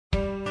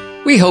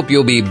We hope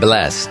you'll be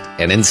blessed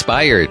and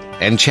inspired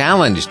and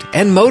challenged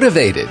and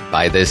motivated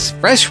by this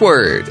fresh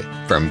word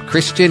from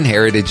Christian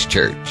Heritage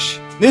Church.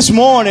 This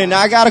morning,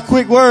 I got a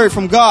quick word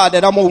from God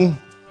that I'm going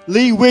to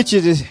leave with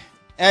you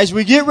as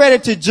we get ready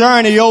to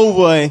journey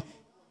over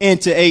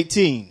into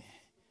 18.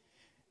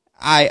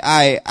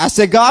 I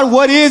said, God,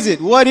 what is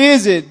it? What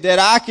is it that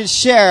I can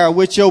share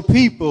with your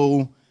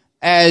people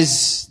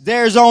as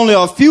there's only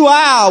a few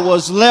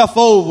hours left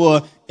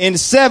over in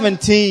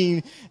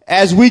 17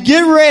 as we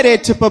get ready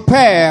to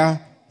prepare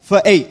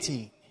for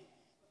 18?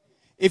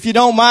 If you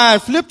don't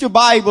mind, flip your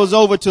Bibles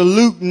over to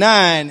Luke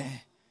 9,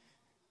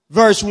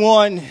 verse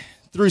 1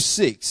 through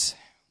 6.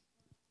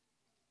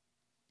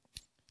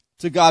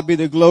 To God be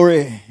the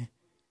glory.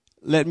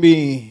 Let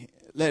me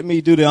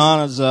do the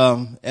honors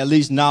of at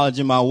least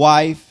acknowledging my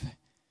wife.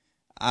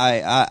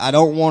 I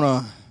don't want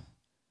to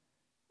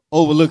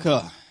overlook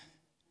her.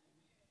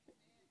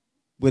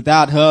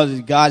 Without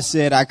her, God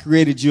said, I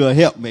created you a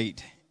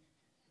helpmate.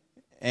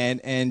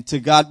 And to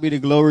God be the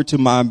glory, to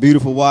my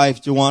beautiful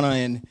wife, Joanna,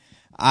 and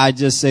I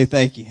just say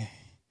thank you.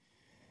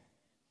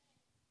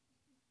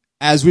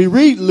 As we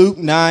read Luke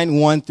 9,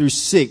 1 through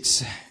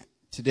 6,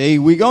 today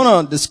we're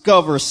going to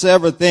discover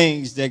several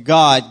things that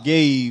God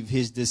gave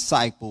his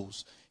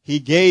disciples. He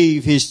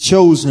gave his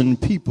chosen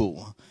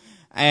people.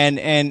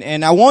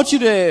 And I want you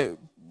to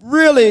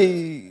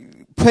really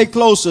pay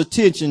close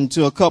attention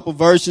to a couple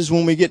verses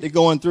when we get to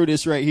going through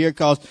this right here,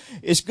 because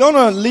it's going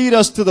to lead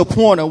us to the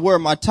point of where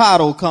my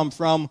title come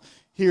from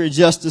here in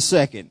just a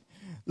second.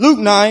 Luke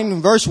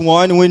 9, verse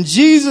 1, when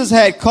Jesus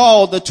had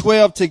called the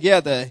 12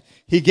 together,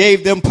 he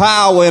gave them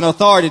power and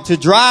authority to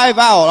drive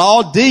out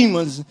all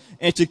demons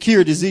and to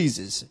cure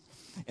diseases.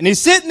 And he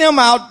sent them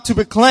out to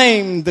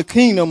proclaim the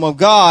kingdom of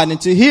God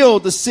and to heal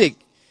the sick.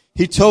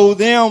 He told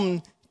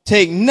them,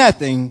 take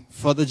nothing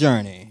for the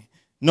journey.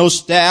 No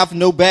staff,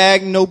 no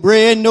bag, no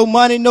bread, no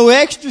money, no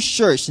extra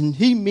shirts. And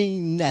he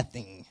mean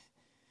nothing.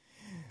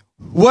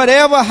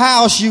 Whatever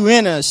house you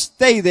enter,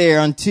 stay there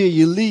until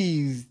you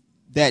leave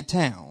that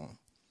town.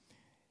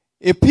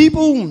 If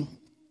people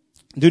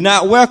do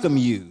not welcome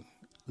you,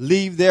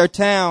 leave their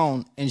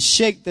town and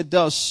shake the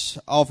dust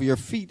off your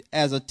feet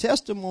as a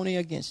testimony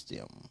against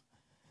them.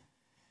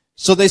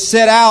 So they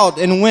set out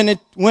and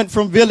went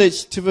from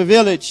village to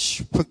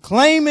village,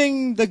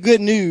 proclaiming the good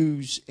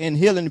news and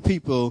healing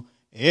people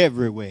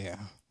everywhere.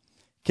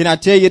 Can I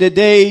tell you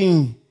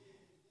today,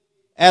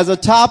 as a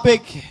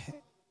topic,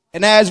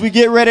 and as we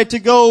get ready to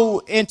go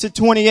into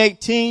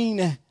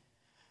 2018,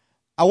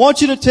 I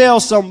want you to tell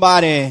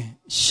somebody,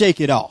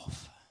 shake it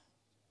off.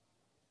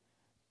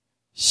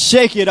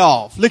 Shake it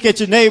off. Look at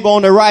your neighbor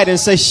on the right and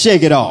say,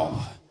 shake it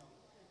off.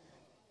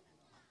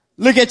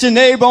 Look at your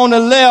neighbor on the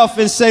left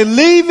and say,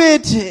 leave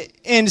it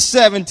in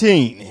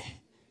 17.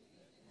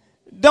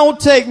 Don't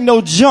take no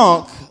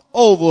junk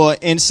over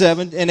in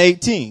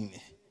 18.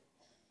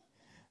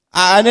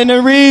 And then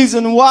the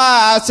reason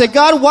why, I said,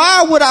 God,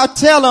 why would I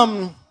tell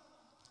them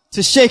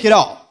to shake it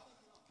off?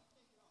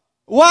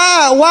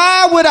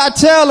 Why would I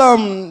tell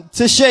them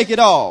to shake it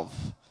off?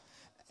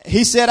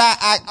 He said,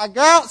 I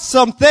got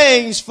some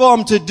things for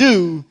them to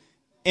do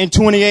in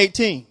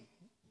 2018.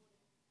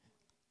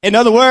 In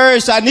other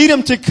words, I need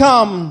them to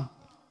come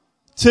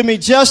to me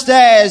just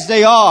as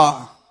they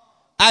are.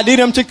 I need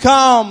them to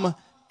come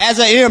as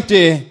an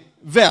empty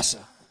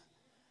vessel.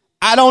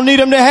 I don't need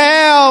them to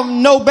have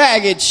no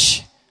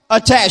baggage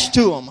attached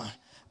to them.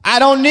 I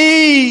don't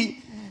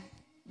need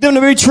them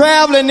to be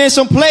traveling in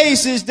some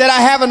places that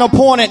I haven't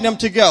appointed them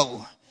to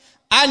go.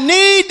 I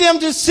need them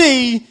to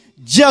see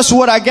just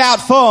what I got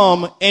for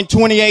them in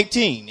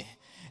 2018.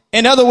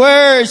 In other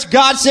words,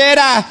 God said,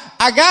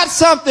 I got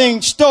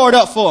something stored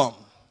up for them.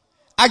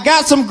 I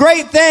got some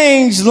great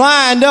things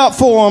lined up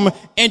for them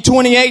in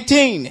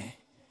 2018.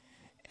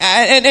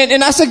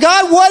 And I said,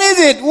 God, what is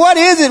it? What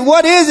is it?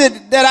 What is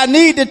it that I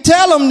need to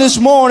tell them this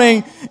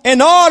morning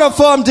in order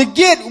for them to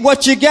get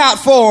what you got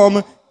for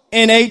them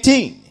in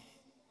 18?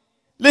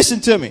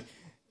 Listen to me.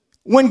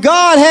 When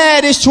God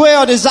had his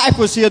 12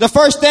 disciples here, the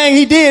first thing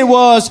he did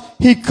was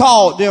he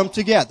called them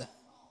together.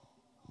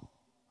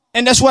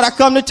 And that's what I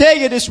come to tell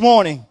you this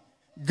morning.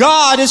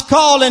 God is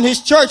calling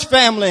his church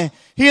family.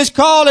 He is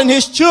calling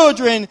his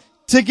children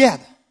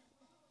together.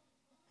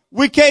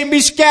 We can't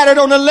be scattered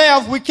on the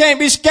left. We can't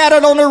be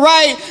scattered on the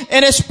right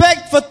and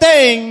expect for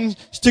things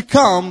to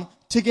come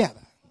together.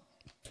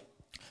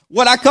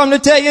 What I come to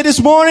tell you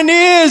this morning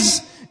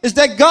is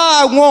that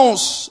God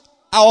wants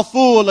our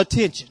full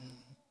attention.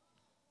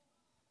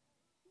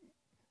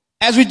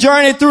 As we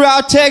journey through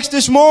our text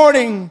this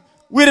morning,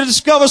 we're to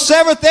discover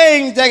several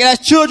things that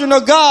as children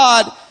of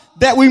God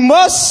that we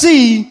must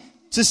see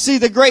to see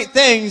the great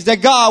things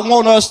that God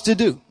wants us to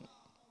do.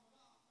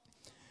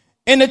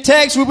 In the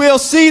text, we will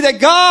see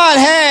that God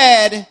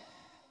had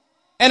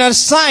an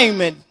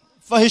assignment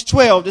for his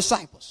 12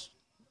 disciples.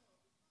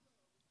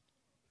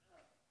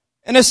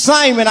 An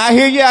assignment. I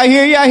hear you.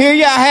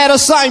 I had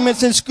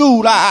assignments in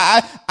school.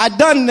 I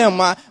done them.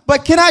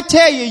 But can I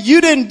tell you,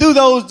 you didn't do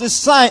those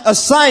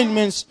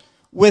assignments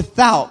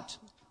without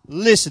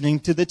listening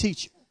to the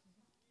teacher.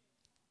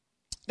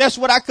 That's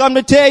what I come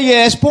to tell you.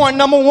 As point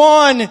number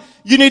one,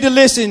 you need to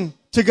listen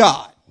to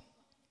God.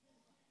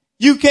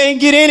 You can't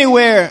get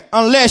anywhere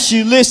unless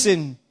you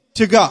listen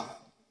to God.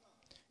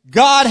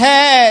 God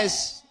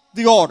has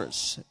the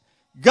orders.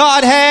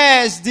 God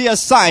has the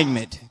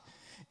assignment.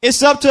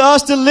 It's up to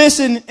us to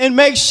listen and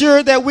make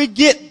sure that we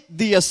get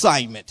the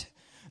assignment.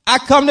 I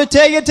come to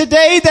tell you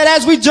today that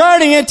as we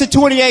journey into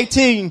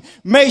 2018,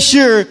 make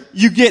sure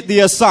you get the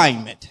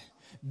assignment.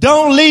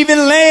 Don't leave it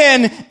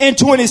land in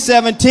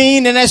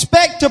 2017 and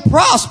expect to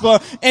prosper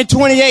in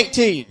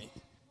 2018.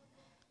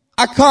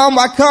 I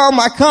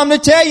come to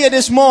tell you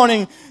this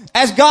morning,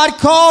 as God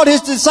called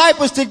his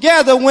disciples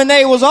together when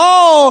they was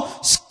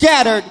all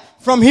scattered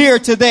from here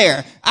to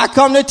there. I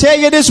come to tell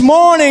you this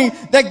morning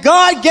that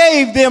God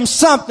gave them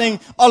something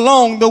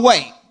along the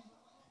way.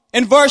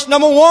 In verse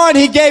number 1,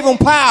 he gave them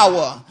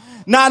power.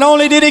 Not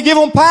only did he give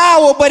them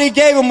power, but he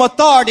gave them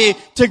authority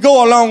to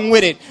go along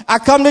with it. I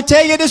come to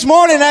tell you this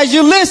morning, as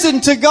you listen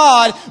to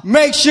God,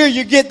 make sure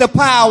you get the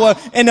power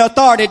and the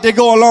authority to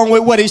go along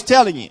with what he's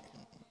telling you.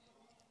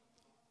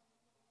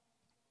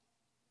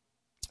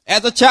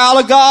 As a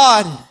child of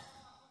God,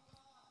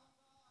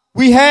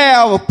 we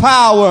have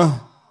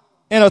power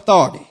and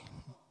authority.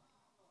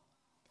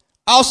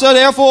 Also,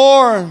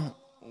 therefore,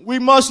 we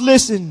must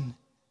listen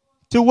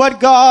to what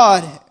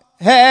God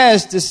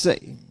has to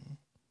say.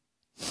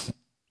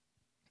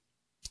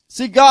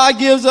 See, God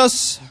gives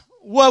us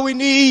what we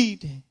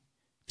need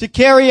to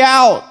carry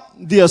out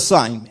the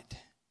assignment.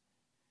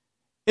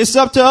 It's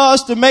up to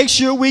us to make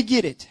sure we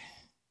get it.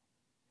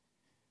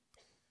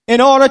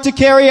 In order to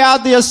carry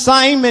out the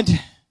assignment,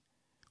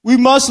 we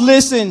must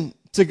listen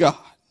to God.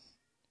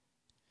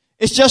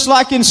 It's just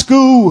like in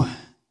school.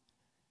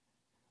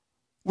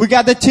 We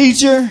got the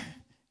teacher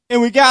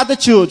and we got the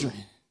children.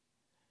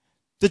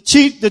 The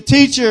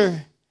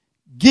teacher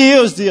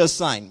gives the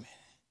assignment.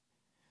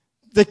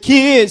 The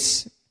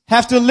kids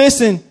have to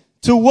listen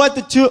to what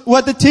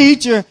the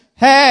teacher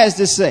has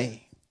to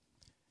say.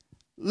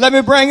 Let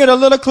me bring it a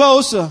little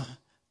closer.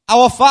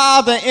 Our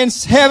Father in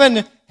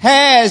heaven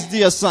has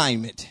the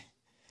assignment.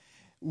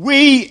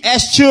 We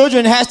as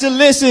children has to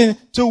listen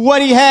to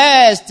what he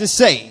has to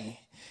say.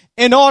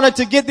 In order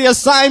to get the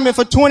assignment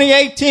for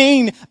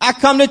 2018, I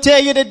come to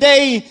tell you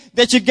today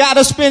that you got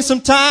to spend some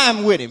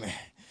time with him.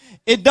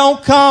 It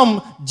don't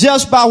come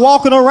just by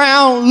walking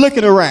around,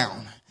 looking around.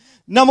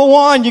 Number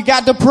one, you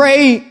got to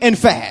pray and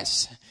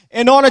fast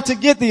in order to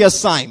get the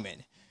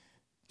assignment.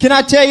 Can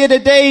I tell you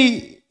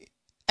today,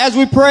 as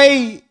we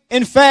pray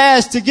and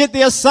fast to get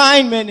the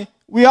assignment,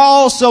 we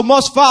also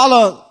must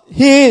follow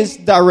his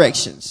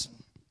directions.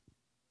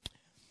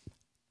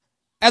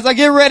 As I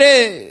get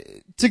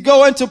ready to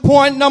go into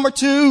point number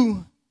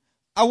 2,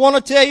 I want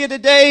to tell you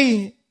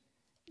today,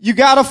 you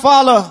got to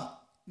follow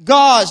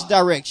God's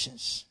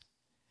directions.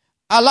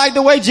 I like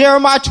the way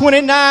Jeremiah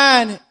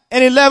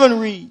 29:11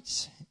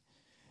 reads.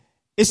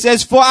 It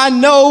says, for I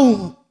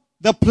know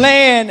the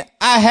plan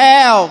I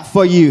have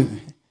for you.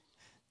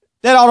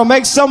 That ought to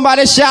make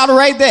somebody shout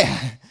right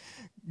there.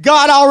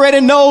 God already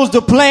knows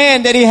the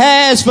plan that he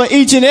has for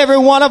each and every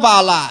one of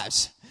our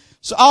lives.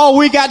 So all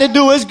we got to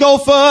do is go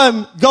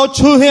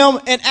to him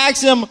and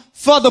ask him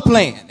for the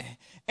plan.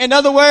 In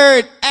other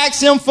words,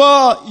 ask him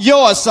for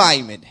your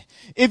assignment.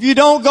 If you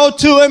don't go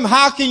to him,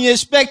 how can you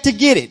expect to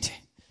get it?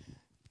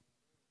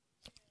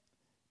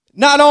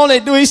 Not only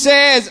do he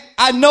says,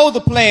 I know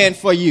the plan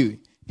for you.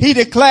 He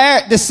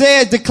declares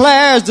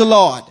the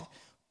Lord,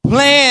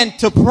 plan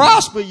to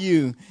prosper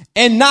you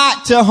and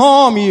not to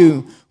harm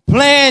you,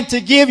 plan to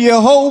give you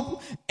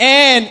hope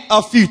and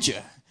a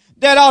future.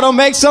 That ought to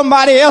make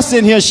somebody else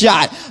in here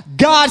shout.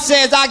 God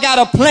says, I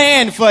got a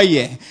plan for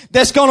you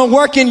that's going to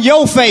work in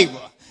your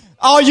favor.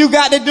 All you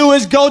got to do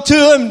is go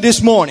to him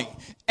this morning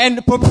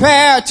and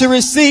prepare to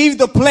receive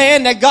the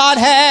plan that God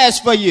has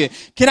for you.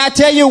 Can I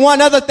tell you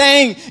one other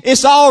thing?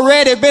 It's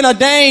already been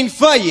ordained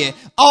for you.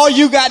 All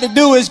you got to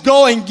do is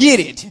go and get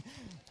it.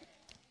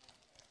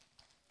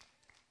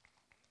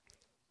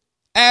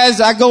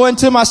 As I go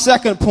into my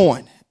second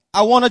point,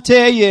 I want to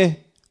tell you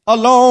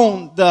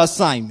along the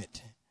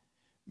assignment.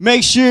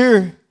 Make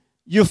sure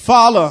you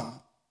follow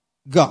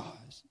God.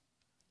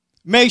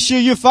 Make sure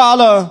you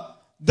follow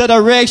the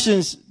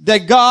directions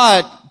that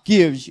God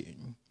gives you.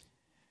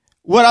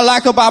 What I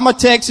like about my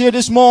text here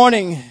this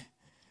morning,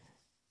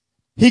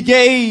 he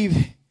gave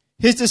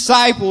his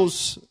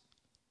disciples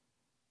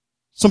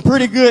some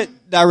pretty good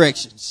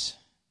directions,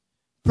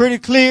 pretty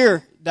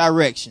clear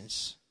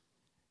directions.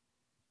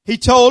 He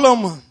told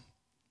them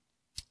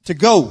to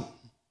go,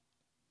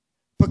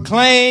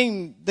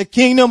 proclaim the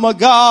kingdom of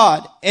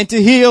God and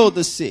to heal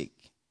the sick.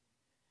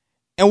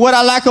 And what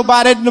I like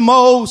about it the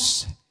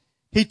most,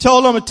 he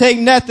told them to take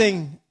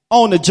nothing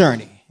on the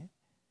journey.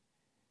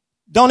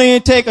 Don't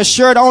even take a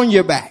shirt on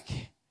your back.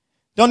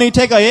 Don't even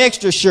take an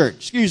extra shirt.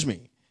 Excuse me.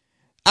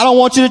 I don't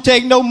want you to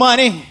take no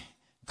money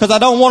because I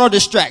don't want a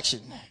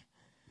distraction.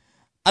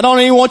 I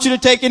don't even want you to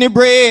take any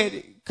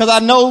bread because I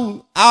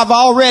know I've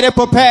already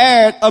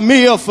prepared a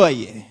meal for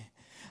you.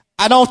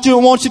 I don't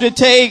want you to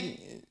take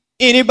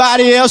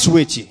anybody else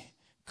with you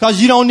because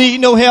you don't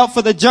need no help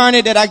for the journey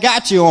that I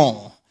got you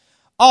on.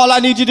 All I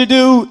need you to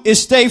do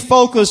is stay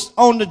focused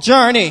on the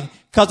journey,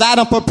 because I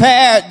done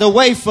prepared the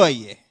way for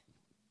you.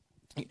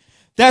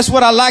 That's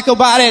what I like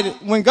about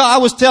it when God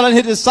was telling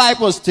his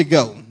disciples to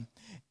go.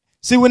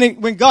 See,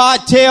 when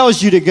God tells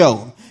you to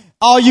go,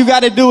 all you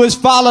got to do is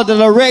follow the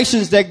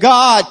directions that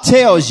God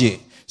tells you.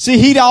 See,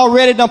 he'd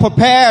already done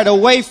prepared a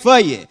way for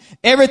you.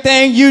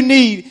 Everything you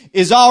need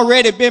is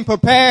already been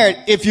prepared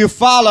if you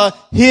follow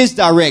his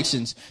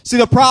directions. See,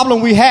 the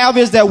problem we have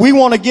is that we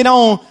want to get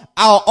on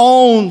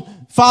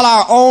follow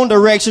our own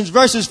directions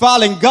versus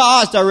following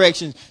God's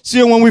directions.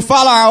 See, when we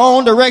follow our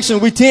own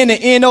directions, we tend to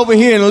end over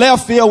here in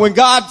left field when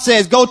God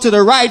says, go to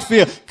the right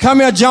field. Come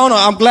here, Jonah.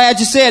 I'm glad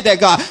you said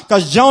that, God,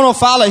 because Jonah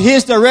followed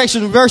his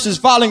direction versus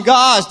following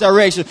God's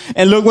direction.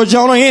 And look where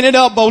Jonah ended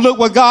up, but look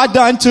what God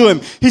done to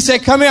him. He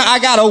said, come here. I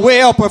got a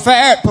well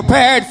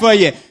prepared for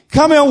you.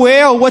 Come here,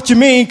 well. What you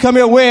mean? Come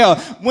here, well.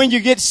 When you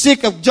get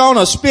sick of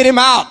Jonah, spit him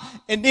out.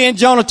 And then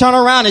Jonah turn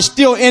around and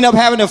still end up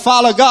having to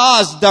follow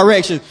God's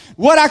direction.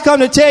 What I come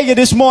to tell you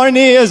this morning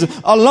is,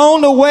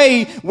 along the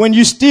way, when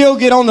you still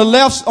get on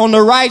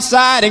the right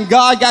side and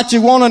God got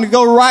you wanting to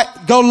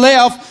go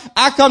left,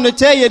 I come to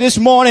tell you this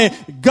morning,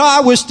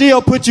 God will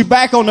still put you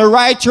back on the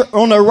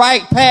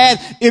right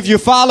path if you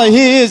follow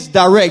his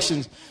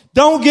directions.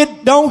 Don't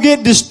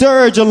get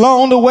discouraged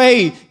along the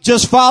way.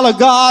 Just follow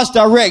God's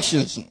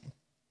directions.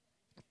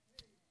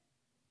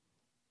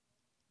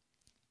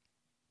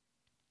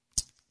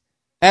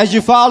 As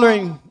you're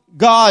following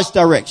God's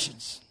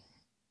directions,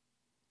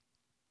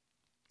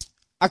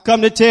 I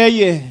come to tell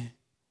you,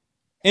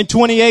 in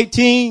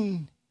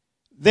 2018,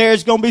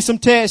 there's going to be some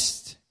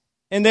tests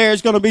and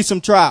there's going to be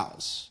some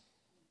trials.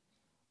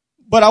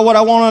 But what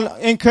I want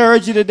to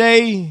encourage you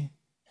today,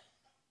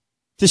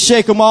 to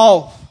shake them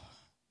off.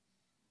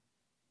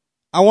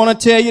 I want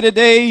to tell you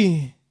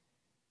today,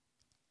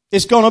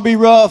 it's going to be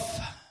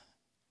rough.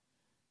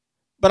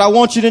 But I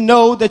want you to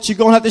know that you're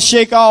going to have to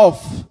shake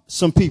off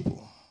some people.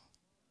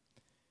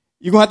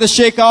 You're going to have to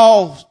shake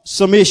off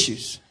some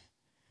issues.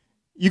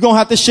 You're going to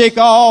have to shake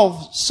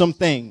off some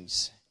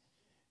things.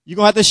 You're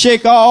going to have to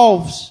shake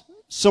off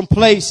some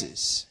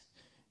places.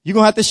 You're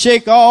going to have to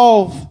shake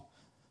off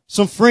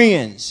some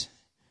friends.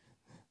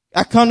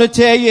 I come to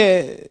tell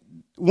you,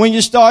 when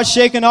you start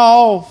shaking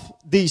off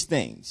these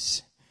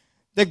things,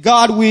 that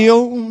God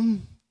will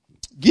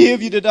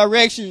give you the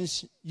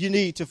directions you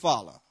need to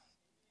follow.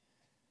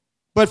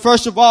 But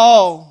first of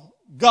all,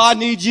 God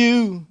needs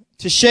you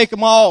to shake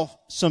them off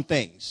some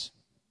things.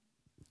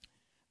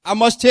 I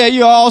must tell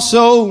you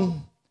also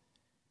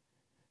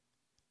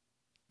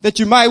that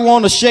you might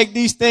want to shake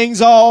these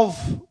things off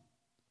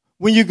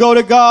when you go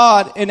to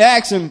God and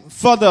ask him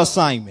for the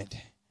assignment.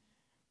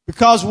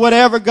 Because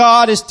whatever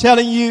God is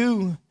telling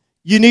you,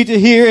 you need to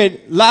hear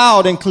it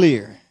loud and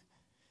clear.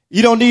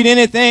 You don't need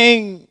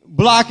anything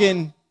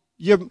blocking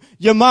your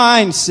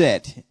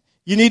mindset.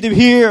 You need to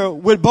hear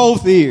with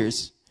both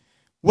ears.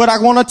 What I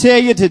want to tell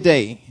you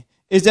today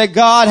is that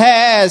God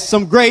has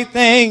some great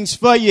things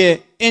for you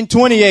in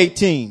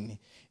 2018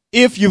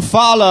 if you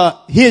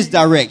follow his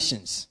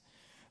directions.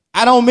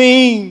 I don't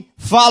mean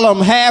follow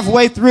them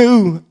halfway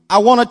through. I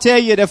want to tell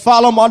you to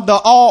follow them on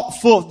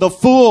the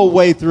full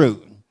way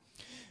through.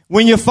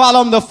 When you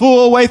follow them the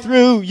full way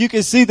through, you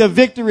can see the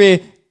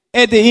victory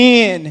at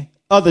the end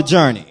of the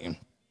journey.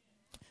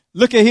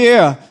 Look at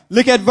here.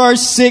 Look at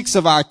verse 6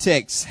 of our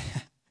text.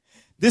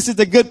 This is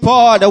the good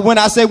part of when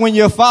I say when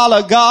you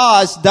follow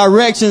God's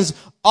directions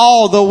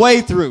all the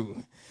way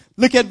through.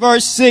 Look at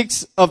verse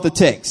 6 of the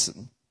text.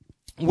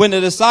 When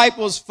the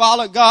disciples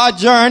followed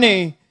God's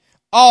journey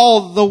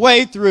all the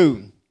way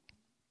through.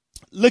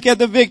 Look at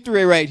the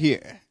victory right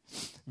here.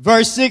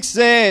 Verse 6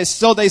 says,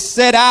 so they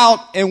set out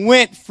and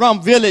went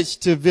from village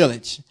to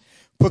village,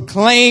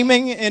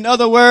 proclaiming, in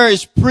other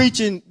words,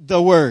 preaching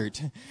the word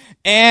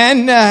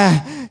and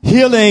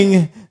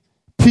healing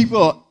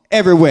people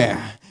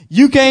everywhere.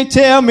 You can't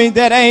tell me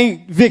that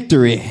ain't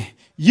victory.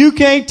 You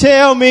can't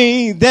tell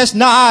me that's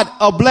not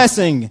a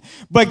blessing.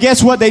 But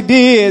guess what they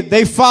did?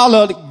 They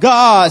followed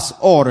God's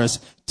orders.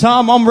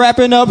 Tom, I'm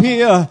wrapping up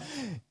here.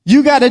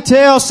 You got to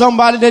tell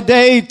somebody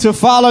today to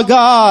follow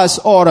God's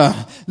order.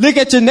 Look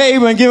at your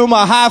neighbor and give him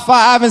a high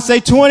five and say,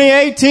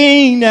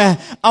 2018, I'm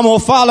going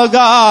to follow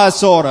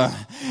God's order.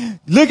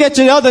 Look at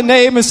your other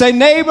neighbor and say,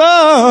 neighbor,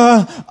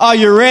 are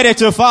you ready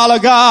to follow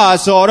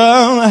God's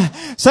order?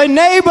 Say,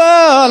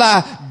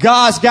 neighbor,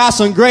 God's got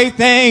some great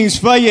things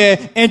for you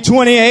in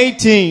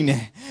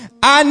 2018.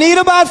 I need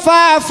about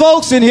 5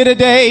 folks in here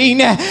today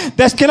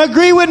that can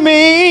agree with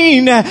me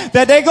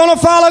that they're going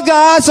to follow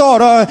God's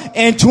order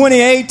in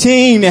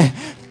 2018.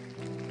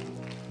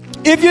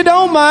 If you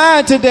don't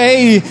mind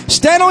today,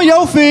 stand on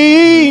your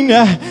feet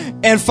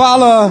and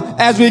follow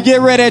as we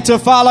get ready to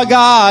follow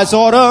God's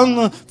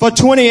order for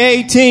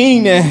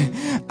 2018.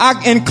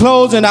 In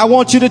closing, I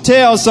want you to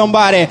tell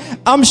somebody,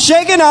 I'm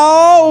shaking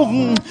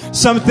off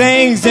some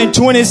things in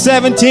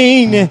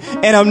 2017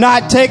 and I'm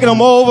not taking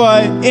them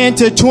over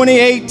into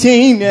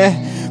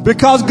 2018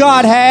 because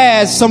God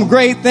has some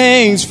great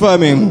things for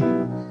me.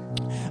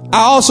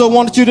 I also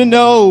want you to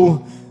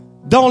know,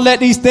 don't let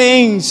these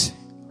things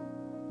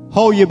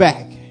hold you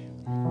back.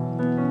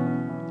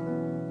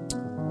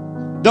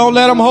 Don't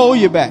let them hold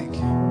you back.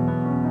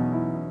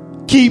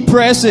 Keep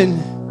pressing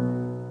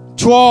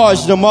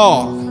towards the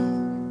mark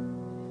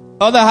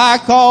of the high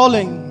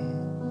calling,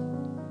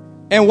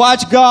 and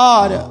watch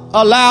God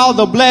allow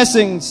the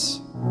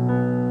blessings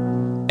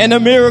and the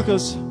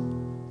miracles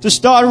to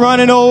start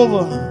running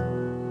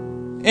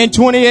over in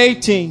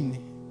 2018.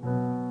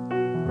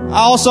 I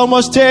also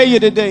must tell you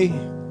today,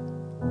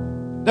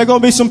 there are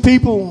going to be some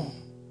people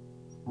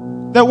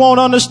that won't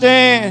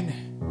understand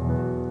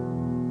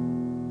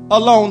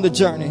along the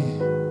journey.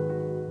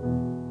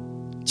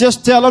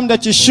 Just tell them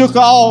that you shook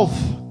off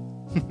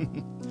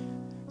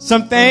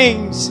some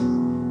things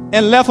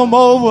and left them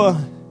over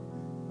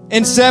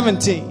in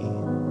 17.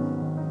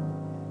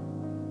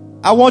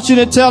 I want you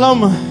to tell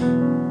them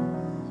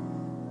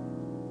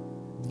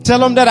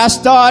that I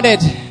started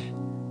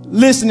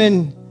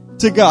listening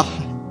to God.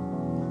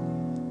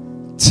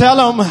 Tell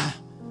them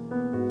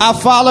I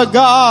follow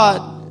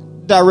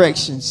God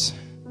directions.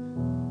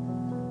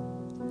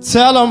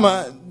 Tell them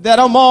that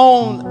I'm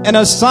on an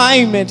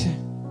assignment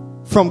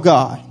from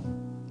God.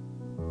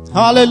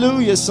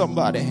 Hallelujah,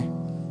 somebody.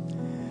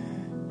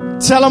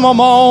 Tell them I'm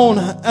on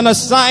an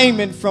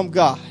assignment from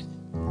God.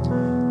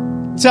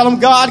 Tell them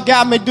God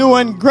got me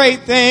doing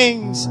great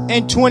things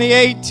in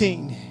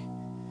 2018.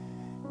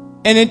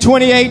 And in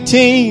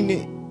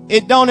 2018,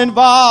 it don't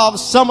involve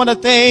some of the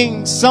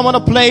things, some of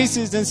the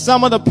places, and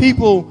some of the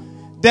people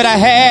that I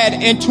had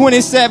in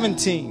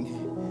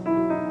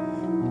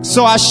 2017.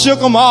 So I shook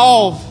them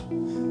off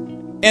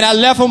and I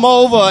left them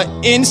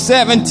over in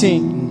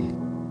 17.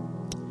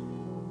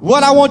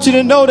 What I want you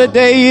to know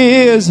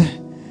today is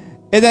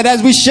that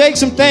as we shake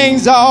some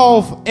things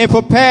off and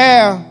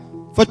prepare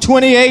for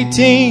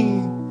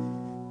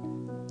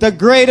 2018, the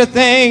greater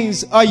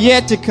things are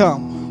yet to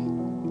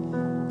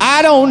come.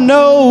 I don't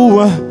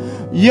know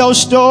your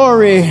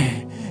story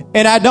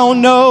and I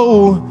don't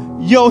know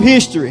your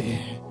history.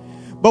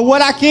 But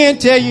what I can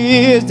tell you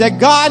is that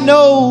God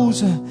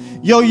knows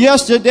your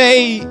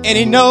yesterday and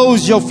He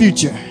knows your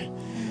future.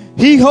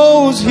 He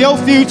holds your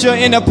future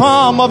in the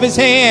palm of His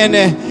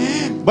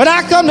hand. But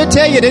I come to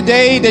tell you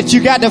today that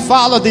you got to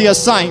follow the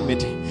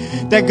assignment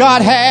that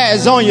God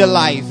has on your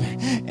life.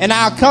 And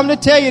I come to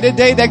tell you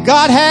today that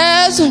God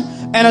has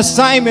an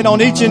assignment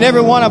on each and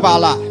every one of our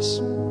lives.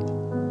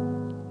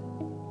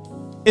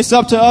 It's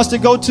up to us to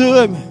go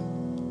to Him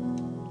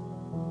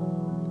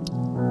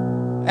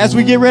as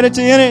we get ready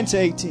to enter into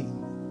 18.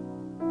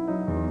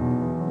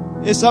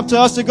 It's up to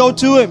us to go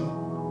to Him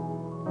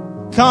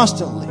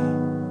constantly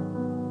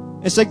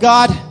and say,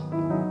 God,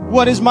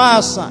 what is my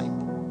assignment?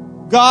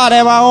 God,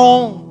 am I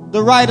on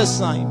the right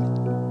assignment?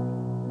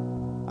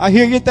 I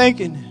hear you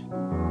thinking,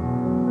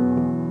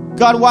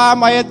 God, why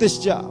am I at this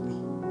job?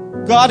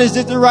 God, is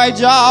this the right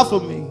job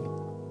for me?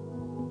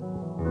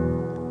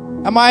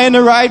 Am I in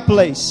the right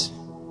place?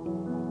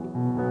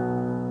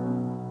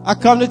 I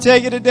come to tell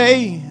you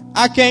today,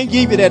 I can't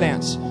give you that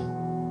answer.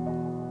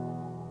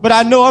 But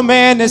I know a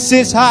man that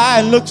sits high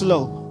and looks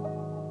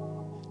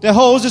low, that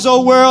holds this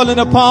whole world in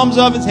the palms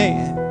of His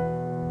hand.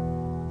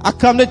 I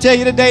come to tell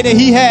you today that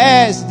He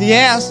has the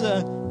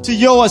answer to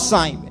your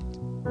assignment.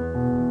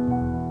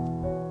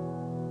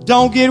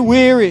 Don't get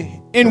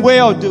weary in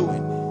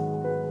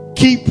well-doing.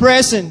 Keep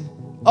pressing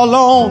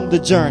along the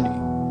journey.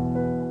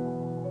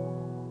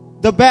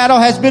 The battle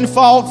has been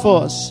fought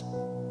for us.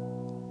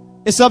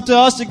 It's up to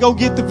us to go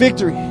get the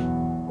victory.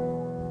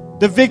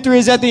 The victory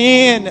is at the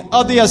end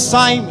of the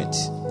assignment.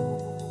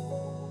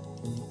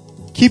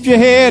 Keep your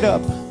head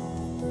up.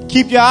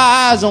 Keep your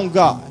eyes on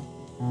God.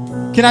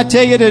 Can I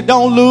tell you that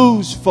don't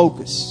lose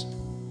focus?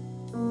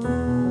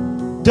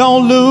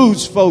 Don't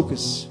lose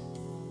focus.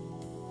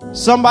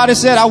 Somebody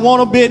said, I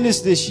want a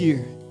business this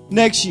year,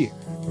 next year.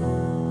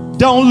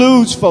 Don't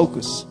lose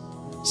focus.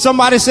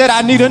 Somebody said,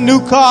 I need a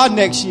new car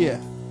next year.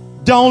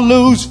 Don't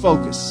lose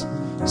focus.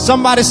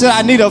 Somebody said,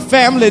 I need a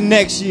family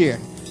next year.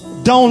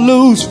 Don't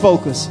lose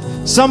focus.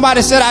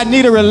 Somebody said, I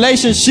need a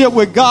relationship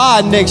with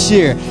God next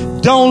year.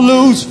 Don't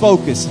lose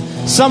focus.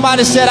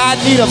 Somebody said, I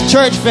need a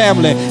church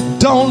family.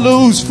 Don't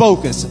lose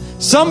focus.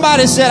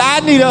 Somebody said, I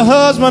need a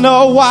husband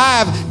or a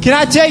wife. Can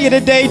I tell you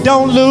today,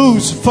 don't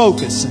lose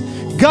focus.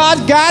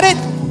 God got it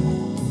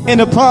in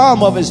the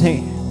palm of His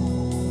hand.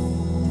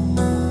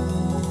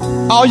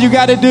 All you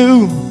got to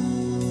do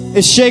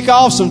is shake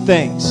off some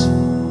things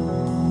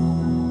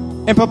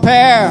and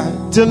prepare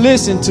to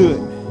listen to it.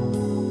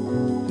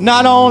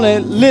 Not only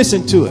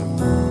listen to it,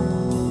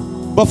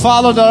 but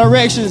follow the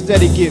directions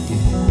that He gives you.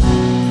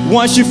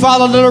 Once you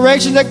follow the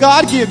directions that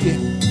God gives you,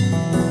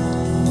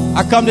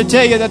 I come to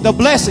tell you that the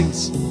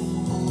blessings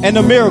and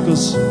the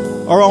miracles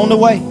are on the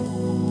way.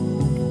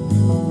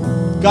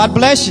 God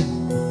bless you.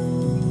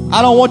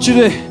 I don't want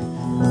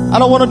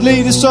to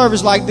leave this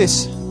service like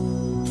this.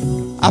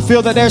 I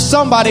feel that there's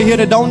somebody here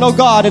that don't know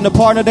God and the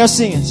pardon of their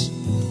sins,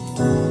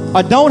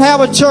 or don't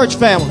have a church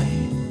family.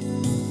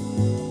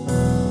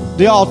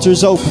 The altar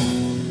is open.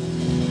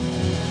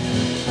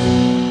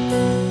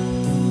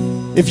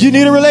 If you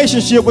need a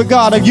relationship with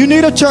God, if you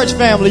need a church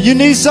family, you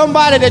need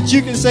somebody that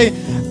you can say,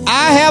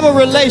 I have a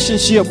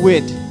relationship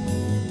with,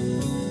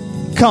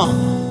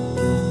 come.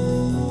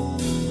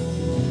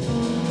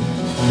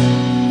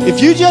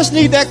 If you just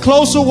need that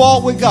closer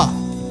walk with God,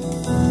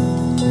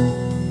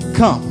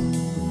 come.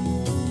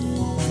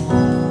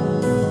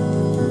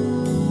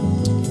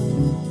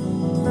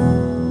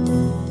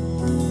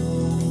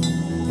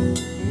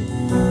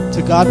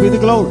 To God be the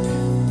glory.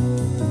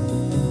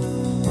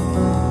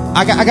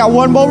 I got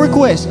one more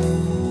request.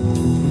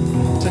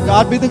 To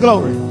God be the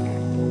glory.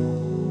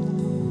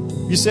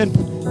 You said,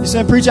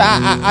 preacher,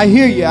 I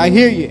hear you. I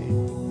hear you.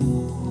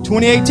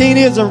 2018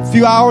 is a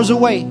few hours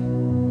away.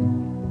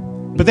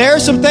 But there are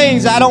some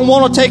things I don't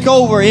want to take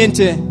over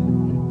into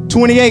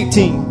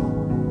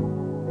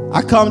 2018.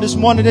 I come this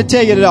morning to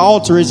tell you that the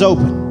altar is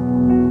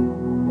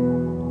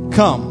open.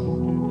 Come.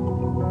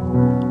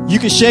 You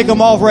can shake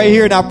them off right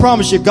here, and I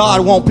promise you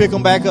God won't pick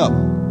them back up.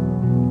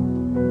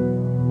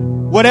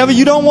 Whatever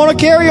you don't want to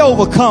carry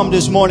over, come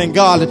this morning,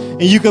 God,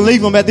 and you can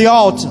leave them at the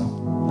altar.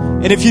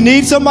 And if you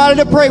need somebody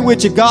to pray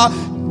with you, God,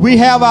 we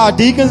have our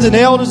deacons and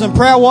elders and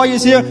prayer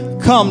warriors here.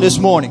 Come this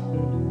morning.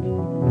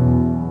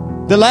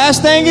 The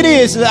last thing it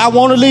is that I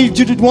want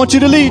you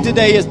to leave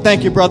today is,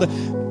 thank you, brother,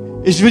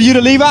 is for you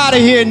to leave out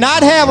of here and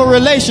not have a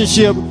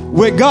relationship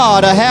with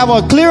God or have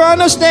a clear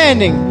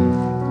understanding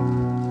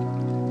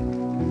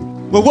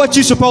with what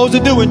you're supposed to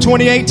do in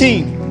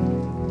 2018.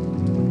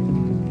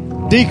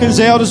 Deacons,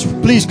 elders,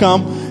 please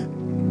come.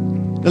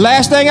 The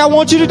last thing I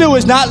want you to do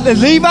is not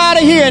leave out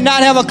of here and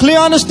not have a clear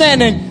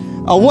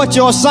understanding of what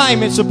your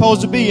assignment's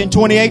supposed to be in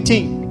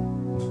 2018.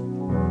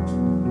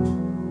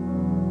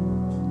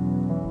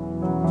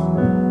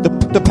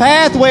 The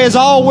pathway is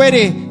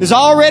already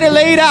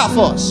laid out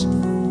for us.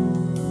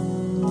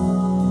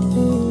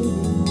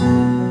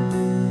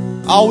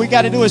 All we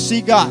got to do is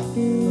see God.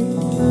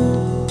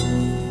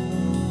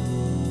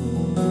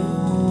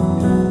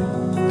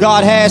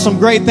 God has some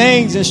great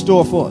things in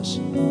store for us.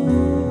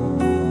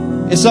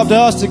 It's up to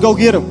us to go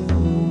get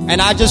them.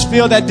 And I just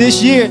feel that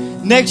next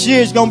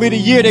year is going to be the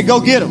year to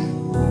go get them.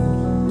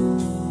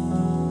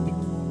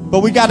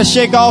 But we got to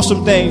shake off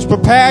some things.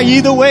 Prepare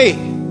either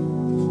way.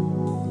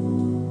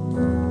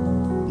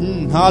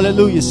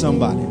 Hallelujah,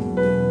 somebody.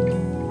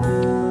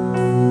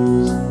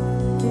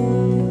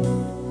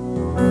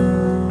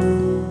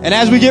 And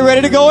as we get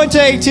ready to go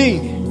into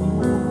 18,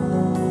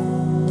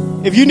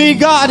 if you need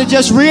God to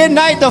just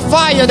reignite the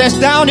fire that's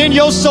down in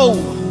your soul,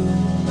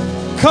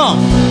 come.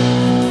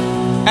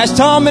 As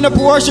Tom and the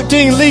worship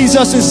team leads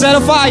us and set a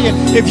fire,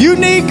 if you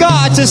need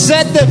God to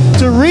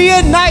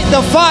reignite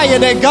the fire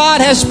that God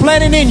has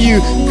planted in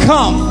you,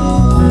 come.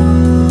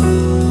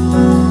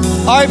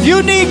 Or if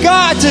you need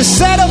God to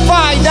set a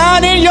fire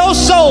down in your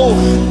soul,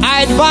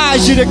 I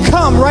advise you to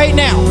come right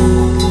now.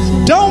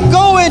 Don't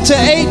go into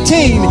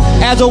 18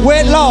 as a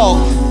wet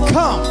log.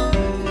 Come.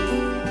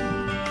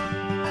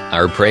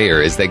 Our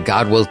prayer is that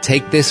God will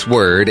take this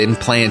word and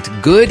plant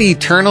good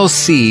eternal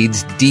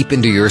seeds deep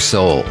into your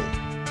soul.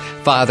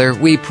 Father,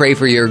 we pray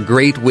for your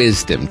great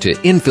wisdom to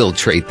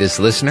infiltrate this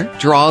listener,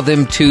 draw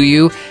them to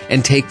you,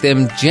 and take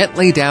them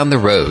gently down the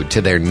road to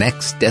their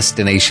next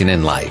destination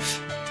in life.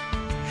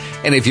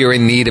 And if you're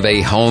in need of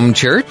a home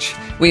church,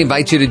 we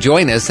invite you to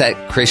join us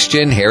at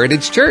Christian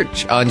Heritage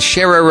Church on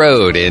Shera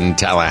Road in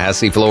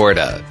Tallahassee,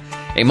 Florida.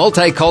 A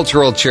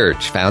multicultural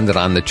church founded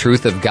on the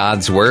truth of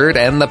God's Word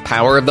and the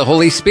power of the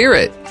Holy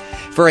Spirit.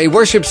 For a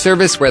worship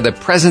service where the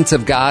presence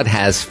of God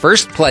has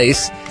first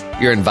place,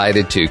 you're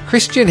invited to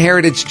Christian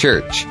Heritage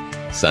Church.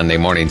 Sunday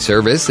morning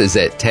service is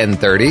at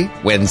 10:30,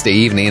 Wednesday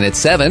evening at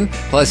 7,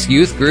 plus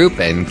youth group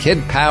and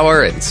kid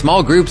power and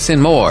small groups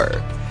and more.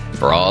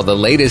 For all the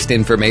latest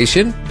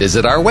information,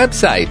 visit our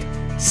website,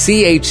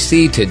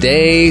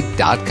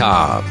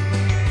 chctoday.com.